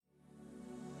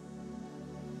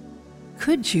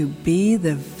Could you be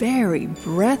the very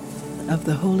breath of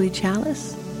the Holy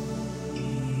Chalice?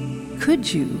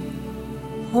 Could you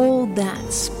hold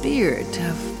that spirit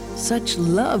of such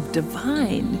love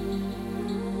divine?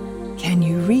 Can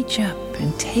you reach up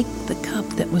and take the cup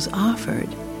that was offered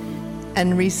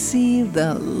and receive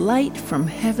the light from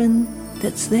heaven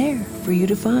that's there for you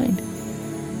to find?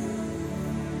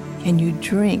 Can you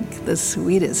drink the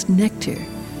sweetest nectar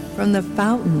from the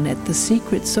fountain at the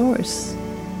secret source?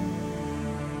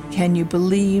 Can you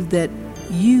believe that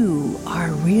you are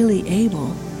really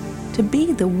able to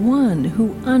be the one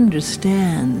who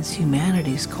understands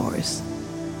humanity's course?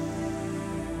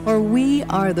 Or we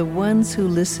are the ones who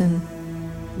listen.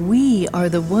 We are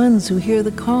the ones who hear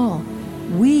the call.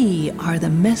 We are the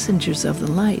messengers of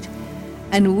the light,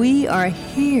 and we are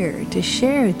here to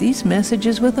share these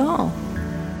messages with all.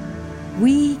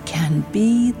 We can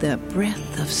be the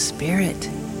breath of spirit,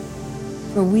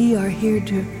 for we are here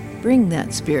to bring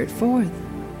that spirit forth.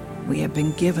 We have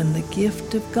been given the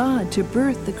gift of God to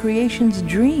birth the creation's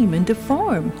dream into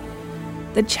form.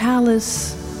 The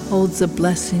chalice holds the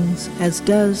blessings, as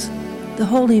does the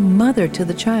Holy Mother to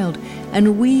the child,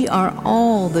 and we are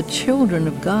all the children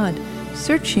of God,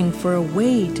 searching for a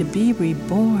way to be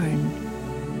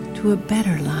reborn to a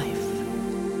better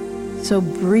life. So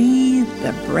breathe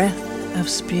the breath of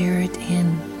spirit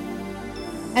in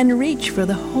and reach for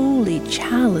the holy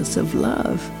chalice of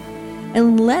love,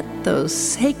 and let those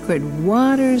sacred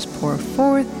waters pour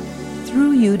forth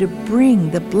through you to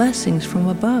bring the blessings from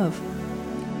above.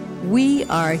 We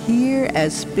are here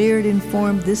as spirit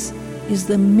informed. This is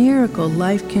the miracle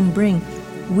life can bring.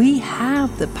 We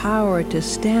have the power to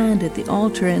stand at the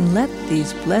altar and let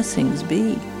these blessings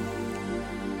be.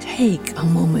 Take a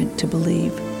moment to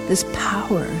believe this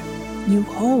power you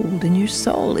hold in your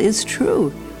soul is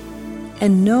true,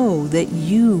 and know that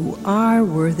you are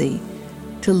worthy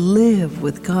to live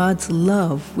with God's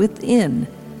love within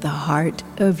the heart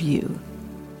of you.